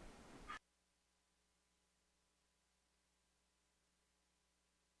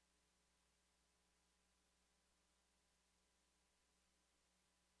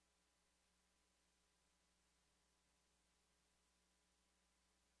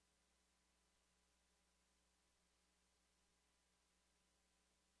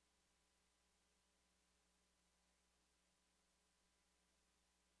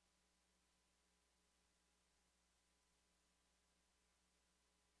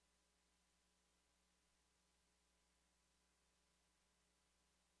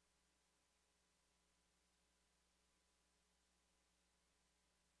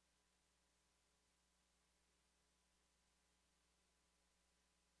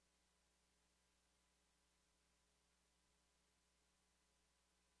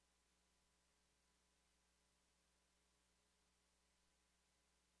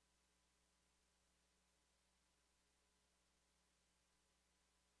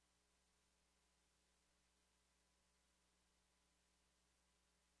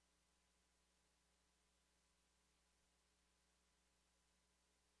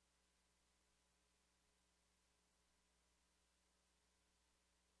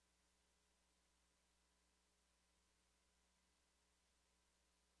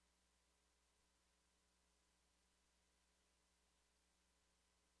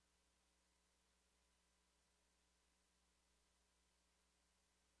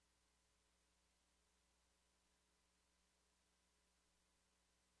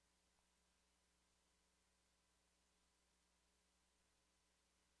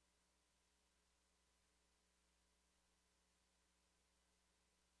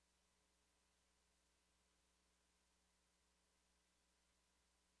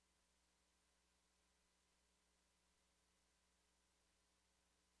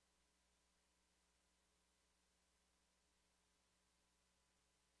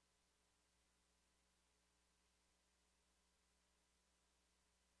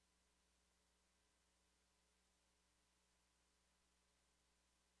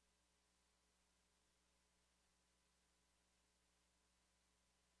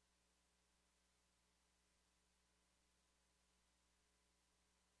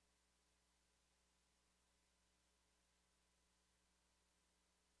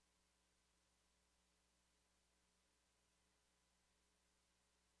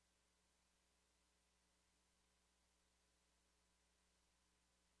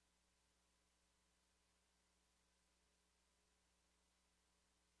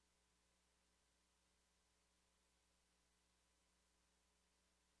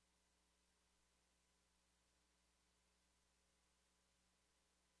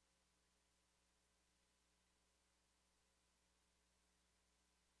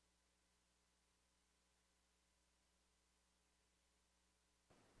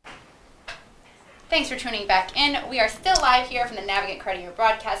 Thanks for tuning back in. We are still live here from the Navigate Credit Union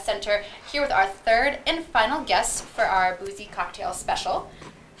Broadcast Center, here with our third and final guest for our Boozy Cocktail Special.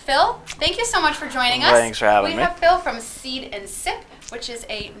 Phil, thank you so much for joining us. Thanks for having me. We have Phil from Seed and Sip, which is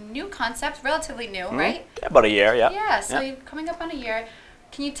a new concept, relatively new, right? Yeah, about a year, yeah. Yeah, so you're coming up on a year.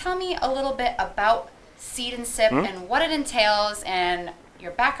 Can you tell me a little bit about Seed and Sip and what it entails and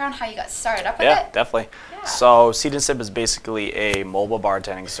your background, how you got started up with it? Yeah, definitely. Yeah. So Seed and Sip is basically a mobile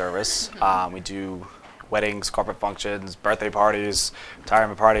bartending service. We do weddings, corporate functions, birthday parties,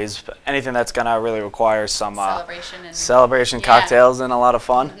 retirement parties, anything that's going to really require some celebration cocktails and a lot of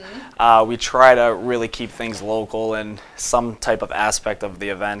fun. We try to really keep things local and some type of aspect of the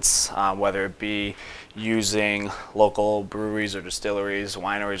events, whether it be using local breweries or distilleries,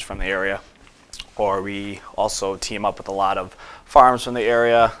 wineries from the area, or we also team up with a lot of farms from the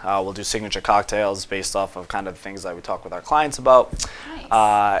area. We'll do signature cocktails based off of kind of things that we talk with our clients about.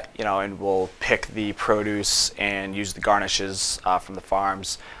 Nice. You know, and we'll pick the produce and use the garnishes from the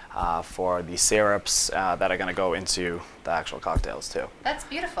farms for the syrups that are going to go into the actual cocktails too. That's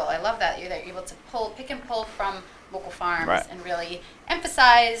beautiful. I love that you're able to pick and pull from local farms Right. and really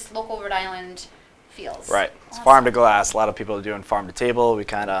emphasize local Rhode Island feels. Right. It's Awesome. farm to glass. A lot of people are doing farm to table. We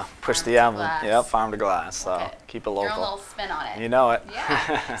kind of push Farm the to envelope. glass. Yep, farm to glass. So Okay. keep it Your own local. little spin on it. You know it.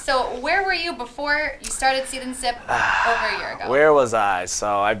 Yeah. So where were you before you started Seed and Sip over a year ago? Where was I?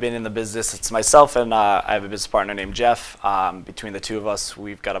 So I've been in the business. It's myself and I have a business partner named Jeff. Between the two of us,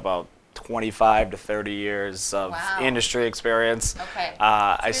 we've got about 25 to 30 years of Wow. industry experience. Okay.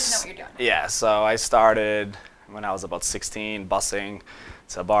 I So you know what you're doing. Yeah. So I started when I was about 16, bussing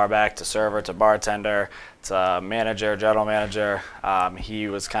to barback to server to bartender to manager, general manager. He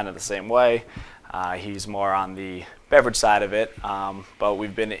was kind of the same way. He's more on the beverage side of it, but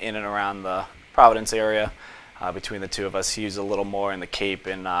we've been in and around the Providence area between the two of us. He's a little more in the Cape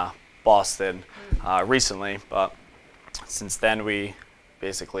in Boston recently, but since then we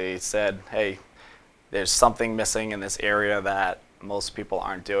basically said, hey, there's something missing in this area that most people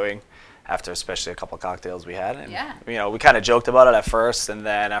aren't doing. After especially a couple of cocktails we had, and you know, we kind of joked about it at first, and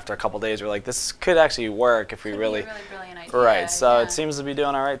then after a couple of days, we're like, this could actually work if we really, Be a really brilliant idea. right. So yeah. it seems to be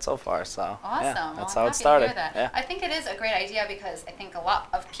doing all right so far. So Awesome. yeah, that's Well, how I'm it started. happy to hear that. Yeah. I think it is a great idea because I think a lot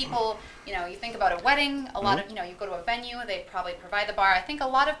of people, you know, you think about a wedding, a lot of, you know, you go to a venue, they probably provide the bar. I think a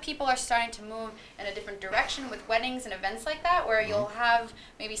lot of people are starting to move in a different direction with weddings and events like that, where you'll have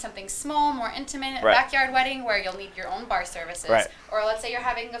maybe something small, more intimate, a Right. backyard wedding where you'll need your own bar services. Right. Or let's say you're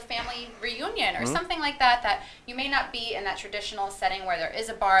having a family reunion or something like that, that you may not be in that traditional setting where there is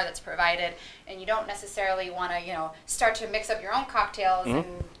a bar that's provided and you don't necessarily want to, you know, start to mix up your own cocktails and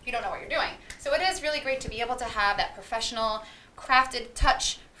you don't know what you're doing. So it is really great to be able to have that professional, crafted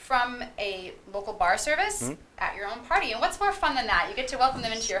touch from a local bar service at your own party. And what's more fun than that? You get to welcome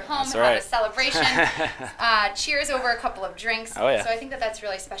them into your home, That's have right. a celebration, cheers over a couple of drinks. Oh, yeah. So I think that that's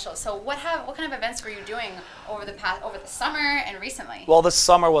really special. So what kind of events were you doing over the summer and recently? Well, this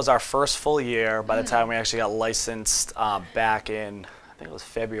summer was our first full year. By the time we actually got licensed back in, I think it was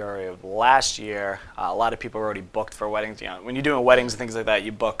February of last year, a lot of people were already booked for weddings. You know, when you're doing weddings and things like that,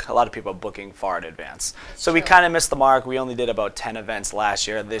 a lot of people are booking far in advance. So we true. kind of missed the mark. We only did about 10 events last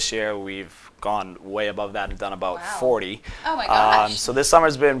year. This year we've gone way above that and done about Wow. 40. Oh my gosh. So this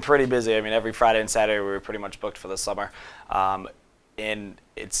summer's been pretty busy. I mean, every Friday and Saturday we were pretty much booked for the summer. And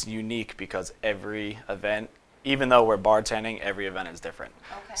it's unique because every event, even though we're bartending, every event is different.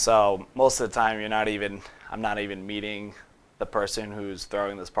 Okay. So most of the time I'm not even meeting the person who's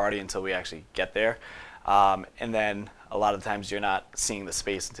throwing this party until we actually get there. And then a lot of times you're not seeing the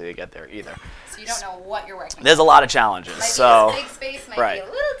space until you get there either. So you don't know what you're working There's a lot of challenges. Might so be a big space, might right. be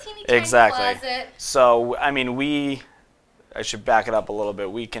a little teeny tiny Exactly. closet. So I mean, I should back it up a little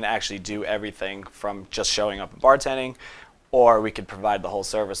bit. We can actually do everything from just showing up and bartending, or we could provide the whole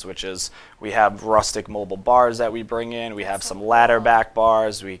service, which is we have rustic mobile bars that we bring in. We have some ladder back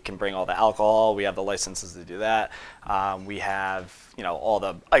bars. We can bring all the alcohol. We have the licenses to do that. We have, you know, all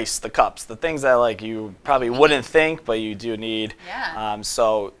the ice, the cups, the things that like you probably wouldn't think, but you do need. Yeah.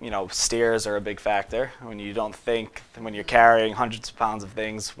 So, you know, steers are a big factor. When you don't think, when you're carrying hundreds of pounds of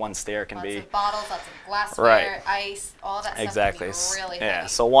things, one steer can Lots be. of bottles, lots of glassware, Right. ice, all that Exactly. stuff can be really Yeah. heavy.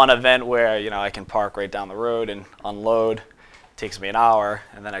 So one event where, you know, I can park right down the road and unload takes me an hour,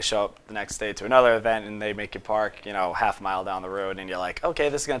 and then I show up the next day to another event and they make you park, you know, half a mile down the road, and you're like, okay,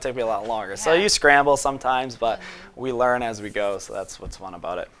 this is going to take me a lot longer. So Yeah. you scramble sometimes, but we learn as we go, so that's what's fun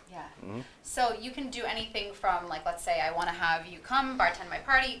about it. Yeah. So you can do anything from, like, let's say I want to have you come bartend my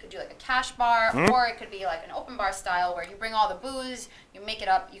party. You could do like a cash bar, or it could be like an open bar style where you bring all the booze, you make it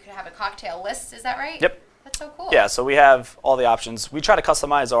up. You could have a cocktail list. Is that right? Yep. That's so cool. Yeah, so we have all the options. We try to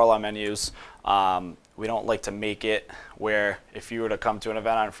customize all our menus. We don't like to make it where if you were to come to an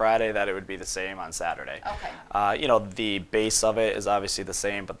event on Friday that it would be the same on Saturday. Okay. You know, the base of it is obviously the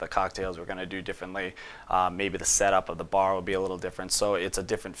same, but the cocktails we're going to do differently. Maybe the setup of the bar will be a little different, so it's a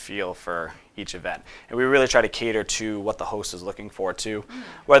different feel for each event. And we really try to cater to what the host is looking for too,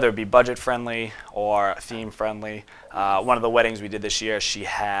 whether it be budget friendly or theme friendly. One of the weddings we did this year, she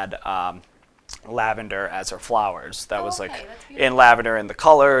had lavender as her flowers. That was like in lavender and the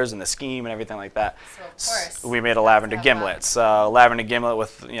colors and the scheme and everything like that. So of course we made a lavender gimlet. So lavender gimlet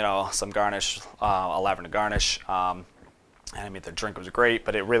with, you know, some garnish, a lavender garnish. And I mean, the drink was great,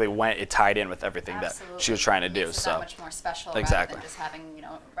 but it really it tied in with everything that she was trying to do. Makes it so that much more special exactly. rather than just having, you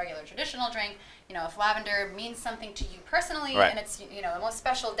know, regular traditional drink. You know, if lavender means something to you personally, right. and it's, you know, the most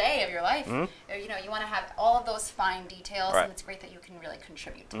special day of your life, you know, you want to have all of those fine details, right. and it's great that you can really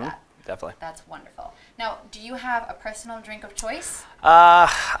contribute to that. Definitely. That's wonderful. Now, do you have a personal drink of choice?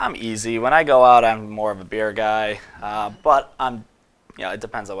 I'm easy. When I go out, I'm more of a beer guy, but it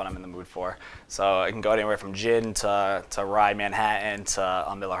depends on what I'm in the mood for. So I can go anywhere from gin to rye Manhattan to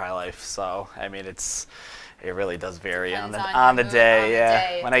a Miller High Life. So I mean, it really does vary on the day.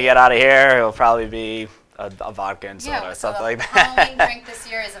 Yeah. When I get out of here, it'll probably be a vodka and soda or something like that. Halloween drink this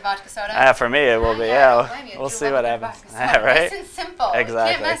year is a vodka soda? For me, it will be, We'll see what happens. Right? Nice and simple.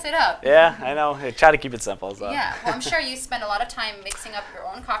 Exactly. You can't mess it up. Yeah, I know. I try to keep it simple. So. Yeah, well, I'm sure you spend a lot of time mixing up your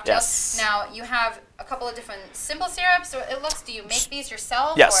own cocktails. Yes. Now, you have a couple of different simple syrups, or it looks, do you make these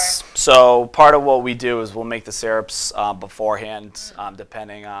yourself? Yes. So part of what we do is we'll make the syrups beforehand,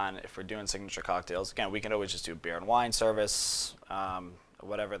 depending on if we're doing signature cocktails. Again, we can always just do beer and wine service,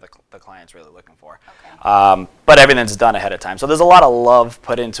 whatever the client's really looking for. Okay. But everything's done ahead of time. So there's a lot of love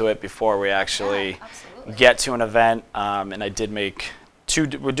put into it before we actually get to an event. And I did make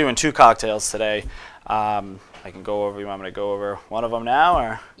we're doing 2 cocktails today. I can go over, you want me to go over one of them now?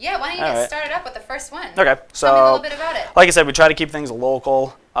 Or? Yeah, why don't you get started up with the first one? Okay. So, tell me a little bit about it. Like I said, we try to keep things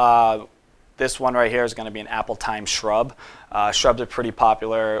local. This one right here is going to be an apple thyme shrub. Shrubs are pretty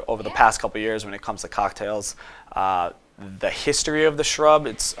popular over the past couple of years when it comes to cocktails. The history of the shrub,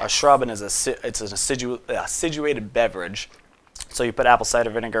 it's a shrub and it's an acidulated beverage. So you put apple cider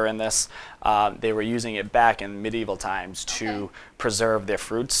vinegar in this. They were using it back in medieval times to preserve their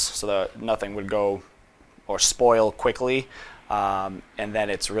fruits so that nothing would go or spoil quickly. And then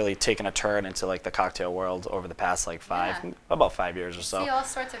it's really taken a turn into like the cocktail world over the past like about 5 years or so. I see all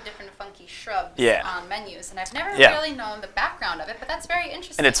sorts of different funky shrubs on menus, and I've never really known the background of it, but that's very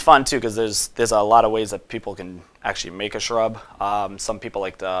interesting. And it's fun too because there's a lot of ways that people can actually make a shrub. Some people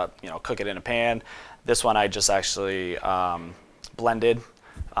like to cook it in a pan. This one I just actually blended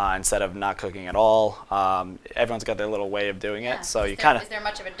instead of not cooking at all. Everyone's got their little way of doing it, so is there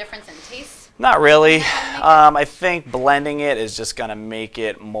much of a difference in taste? Not really. I think blending it is just going to make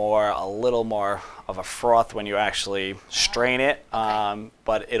it a little more of a froth when you actually strain it,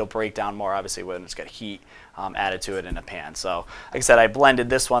 but it'll break down more obviously when it's got heat added to it in a pan. So like I said, I blended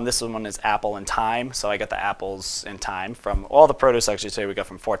this one. This one is apple and thyme, so I got the apples and thyme from all the produce actually today we got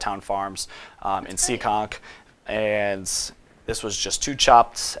from Fort Town Farms in Seekonk, and this was just 2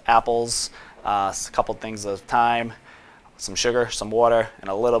 chopped apples, a couple things of thyme, some sugar, some water, and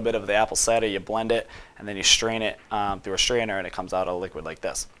a little bit of the apple cider. You blend it, and then you strain it through a strainer, and it comes out a liquid like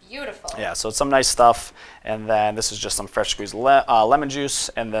this. Beautiful. Yeah, so it's some nice stuff. And then this is just some fresh squeezed lemon juice,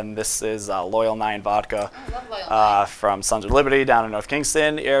 and then this is Loyal 9 vodka. I love Loyal 9. From Sons of Liberty down in North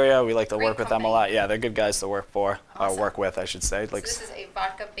Kingston area. We like to work with them a lot. Yeah, they're good guys to work for, or work with, I should say. So this is a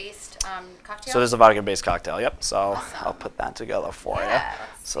vodka-based cocktail? So this is a vodka-based cocktail, yep. So I'll put that together for you.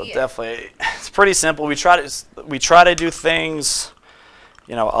 So definitely, it's pretty simple. We try to do things,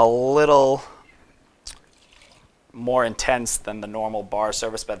 a little more intense than the normal bar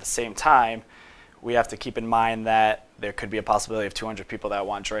service, but at the same time, we have to keep in mind that there could be a possibility of 200 people that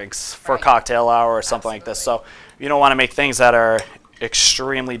want drinks for cocktail hour or something like this. So you don't want to make things that are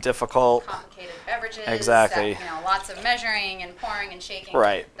extremely difficult. Complicated beverages. Exactly. That, lots of measuring and pouring and shaking.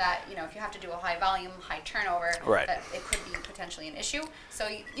 Right. That, if you have to do a high volume, high turnover, that it could be potentially an issue. So,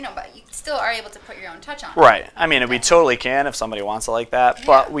 but you still are able to put your own touch on it. Right. I mean, we totally can if somebody wants it like that,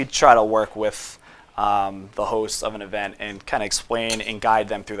 but we try to work with the host of an event and kind of explain and guide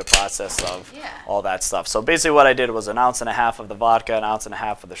them through the process of all that stuff. So basically what I did was 1.5 ounces of the vodka, 1.5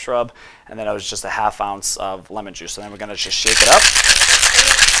 ounces of the shrub, and then it was just 1/2 ounce of lemon juice. So then we're going to just shake it up.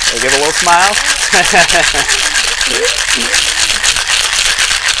 So give a little smile.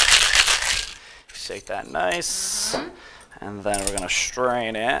 Shake that nice. And then we're going to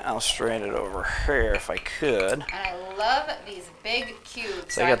strain it. I'll strain it over here if I could. And I love these big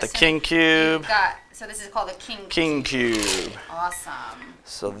cubes. So I got the king cube. So this is called a King Cube. Awesome.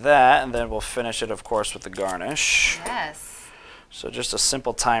 So that, and then we'll finish it, of course, with the garnish. Yes. So just a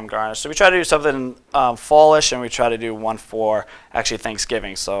simple thyme garnish. So we try to do something fallish, and we try to do one for actually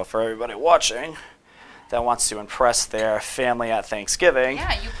Thanksgiving. So for everybody watching that wants to impress their family at Thanksgiving.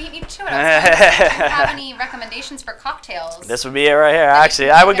 Yeah, you beat me to it. Do you have any recommendations for cocktails? This would be it right here.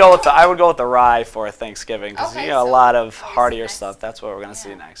 Actually, I would go with the rye for Thanksgiving because Okay, you know, a so lot of what we see heartier next? stuff. That's what we're gonna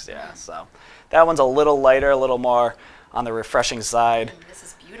see next. Yeah. So that one's a little lighter, a little more on the refreshing side. This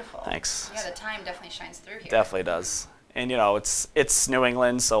is beautiful. Thanks. Yeah, the thyme definitely shines through here. Definitely does. And you know, it's New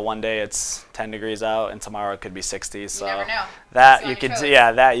England, so one day it's 10 degrees out, and tomorrow it could be 60. So never know. that Keeps you on could, your toes.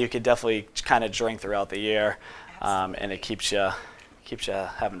 yeah, that you could definitely kind of drink throughout the year, and it keeps you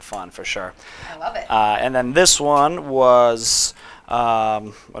having fun for sure. I love it. And then this one was,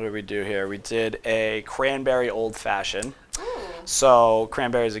 what did we do here? We did a cranberry old fashioned. Ooh. So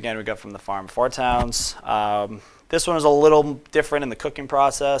cranberries, again, we got from the farm 4 towns. This one was a little different in the cooking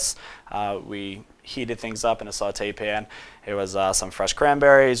process. We heated things up in a saute pan. It was some fresh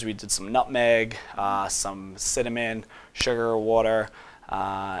cranberries. We did some nutmeg, some cinnamon, sugar, water,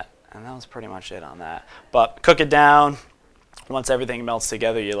 and that was pretty much it on that. But cook it down. Once everything melts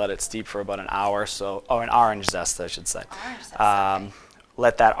together, you let it steep for about an hour. So, an orange zest, I should say. Orange zest, okay.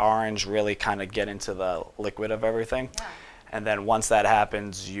 Let that orange really kind of get into the liquid of everything. Yeah. And then once that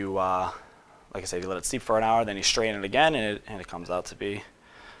happens, you, like I said, you let it steep for an hour, then you strain it again, and it comes out to be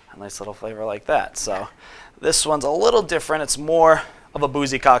a nice little flavor like that. So this one's a little different. It's more of a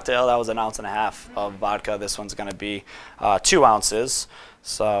boozy cocktail. That was 1.5 ounces of vodka. This one's going to be 2 ounces.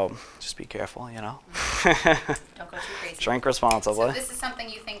 So just be careful, you know. Don't go too crazy. Drink responsibly. So this is something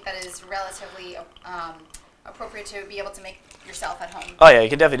you think that is relatively appropriate to be able to make yourself at home? Oh yeah, you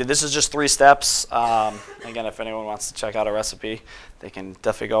can definitely do. This is just 3 steps. Again, if anyone wants to check out a recipe, they can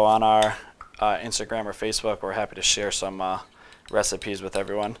definitely go on our Instagram or Facebook. We're happy to share some recipes with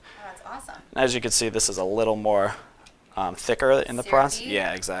everyone. Oh, that's awesome. And as you can see, this is a little more thicker in the process. Syrupy?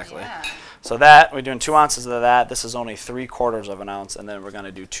 Yeah, exactly. Yeah. So that, we're doing 2 ounces of that. This is only 3/4 of an ounce, and then we're going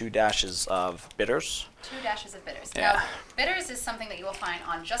to do 2 dashes of bitters. 2 dashes of bitters. Yeah. Now, bitters is something that you will find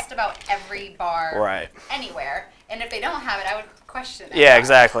on just about every bar Right. anywhere. And if they don't have it, I would question that. Yeah,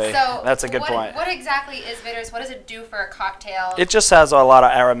 exactly. So That's a good point. What exactly is bitters? What does it do for a cocktail? It just has a lot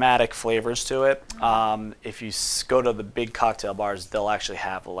of aromatic flavors to it. If you go to the big cocktail bars, they'll actually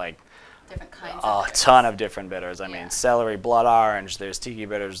have like Different kinds a of bitters. ton of different bitters. I Yeah. mean, celery, blood orange, there's tiki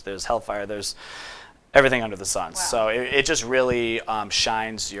bitters, there's hellfire, there's everything under the sun. Wow. So it just really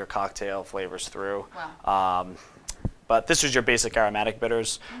shines your cocktail flavors through. Wow. But this is your basic aromatic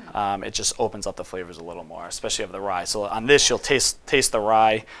bitters. It just opens up the flavors a little more, especially of the rye. So on this, you'll taste the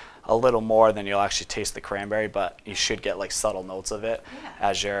rye a little more than you'll actually taste the cranberry, but you should get like subtle notes of it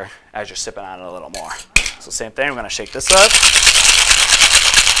as you're sipping on it a little more. So same thing. We're gonna shake this up.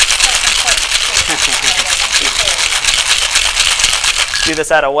 Do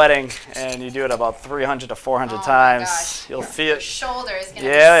this at a wedding, and you do it about 300 to 400 Oh times. my gosh. You'll Your feel shoulder is going to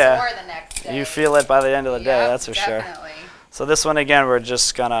Yeah, be sore yeah. the next day. you feel it by the end of the day. Yep, That's for sure. definitely. So this one again, we're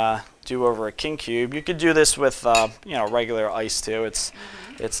just gonna do over a king cube. You could do this with regular ice too.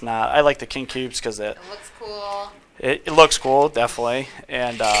 It's not. I like the king cubes because It looks cool. it looks cool, definitely,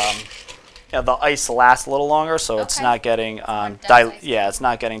 and the ice lasts a little longer, so it's Okay. not getting dense ice. it's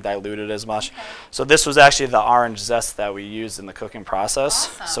not getting diluted as much. Okay. So this was actually the orange zest that we used in the cooking process.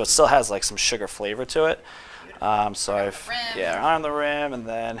 Awesome. So it still has like some sugar flavor to it. So Around I've the rim. on the rim, and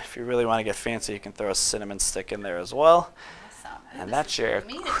then if you really want to get fancy, you can throw a cinnamon stick in there as well. Awesome. And This that's is your for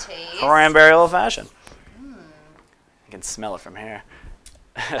me to taste. cranberry old fashioned. You can smell it from here.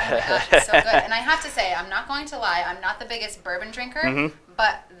 Oh my God, it's so good. And I have to say, I'm not going to lie, I'm not the biggest bourbon drinker,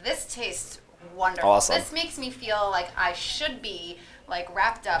 but this tastes wonderful. Awesome. This makes me feel like I should be like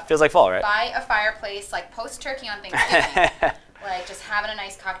wrapped up Feels like fall, right? by a fireplace, like post turkey on Thanksgiving, like just having a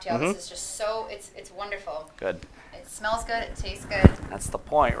nice cocktail. This is just so it's wonderful. Good. It smells good. It tastes good. That's the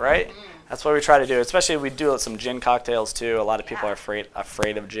point, right? That's what we try to do. Especially we do some gin cocktails too. A lot of people Yeah. are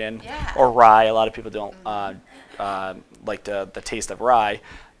afraid of gin Yeah. or rye. A lot of people don't like the taste of rye.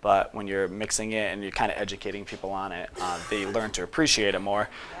 But when you're mixing it and you're kind of educating people on it, they learn to appreciate it more.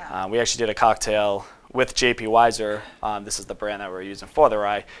 Yeah. We actually did a cocktail with JP Weiser. This is the brand that we're using for the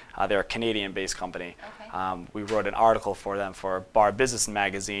rye. They're a Canadian-based company. Okay. We wrote an article for them for Bar Business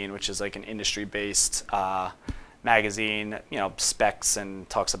Magazine, which is like an industry-based magazine, you know, specs and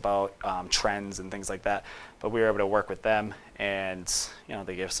talks about trends and things like that. But we were able to work with them, and you know,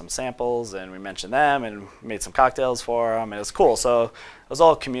 they gave us some samples, and we mentioned them, and made some cocktails for them, and it was cool. So it was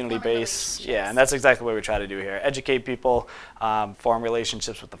all community based, yeah, and that's exactly what we try to do here: educate people, form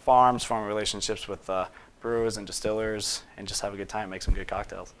relationships with the farms, form relationships with brewers and distillers, and just have a good time, make some good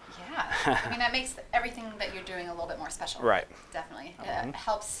cocktails. Yeah, I mean that makes everything that you're doing a little bit more special. Right. Definitely, it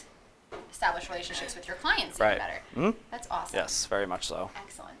helps establish relationships with your clients Right. even better. Mm-hmm. That's awesome. Yes, very much so.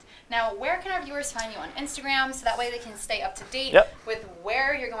 Excellent. Now, where can our viewers find you on Instagram so that way they can stay up to date Yep. with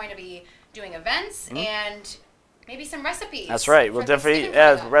where you're going to be doing events and maybe some recipes? That's right. We'll for definitely,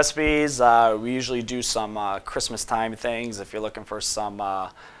 Thanksgiving coming up? recipes. We usually do some Christmas time things. If you're looking for some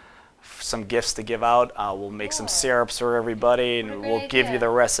gifts to give out, we'll make some Cool. syrups for everybody, What a and great we'll give idea. you the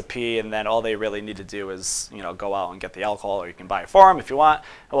recipe, and then all they really need to do is, you know, go out and get the alcohol, or you can buy it for them if you want,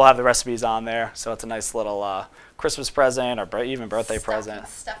 and we'll have the recipes on there. So it's a nice little Christmas present, or even birthday Stocking present.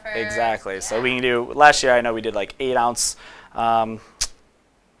 stuffer. Exactly. So Yeah. we can do, last year I know we did like 8-ounce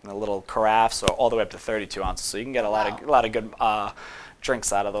little carafes, or all the way up to 32 ounces. So you can get a lot of good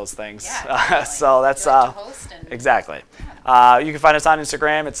drinks out of those things. Yeah, definitely. So that's You like to host and- exactly. You can find us on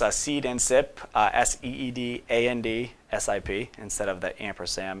Instagram. It's Seed and Sip, SEEDANDSIP, instead of the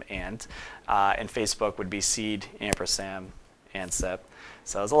ampersand and Facebook would be Seed ampersand and Sip.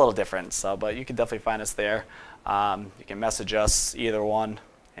 So it's a little different. So, but you can definitely find us there. You can message us, either one,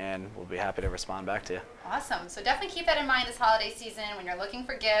 and we'll be happy to respond back to you. Awesome. So definitely keep that in mind this holiday season when you're looking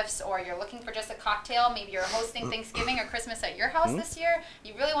for gifts, or you're looking for just a cocktail. Maybe you're hosting Thanksgiving or Christmas at your house this year.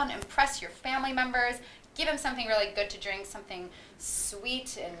 You really want to impress your family members. Give them something really good to drink, something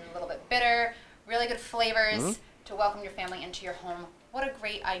sweet and a little bit bitter, really good flavors to welcome your family into your home. What a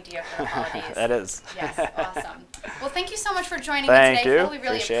great idea for the holidays. That is. Yes, awesome. Well, thank you so much for joining Thank me today, you. Phil. We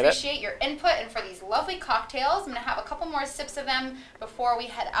really Appreciate it. appreciate your input and for these lovely cocktails. I'm going to have a couple more sips of them before we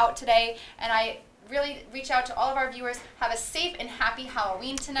head out today. And I really reach out to all of our viewers. Have a safe and happy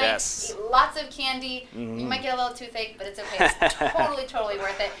Halloween tonight. Yes. Eat lots of candy. You might get a little toothache, but it's okay. It's totally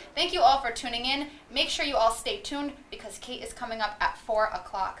worth it. Thank you all for tuning in. Make sure you all stay tuned because Kate is coming up at 4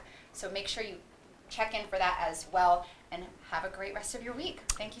 o'clock. So make sure you check in for that as well. And have a great rest of your week.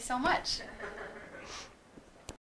 Thank you so much.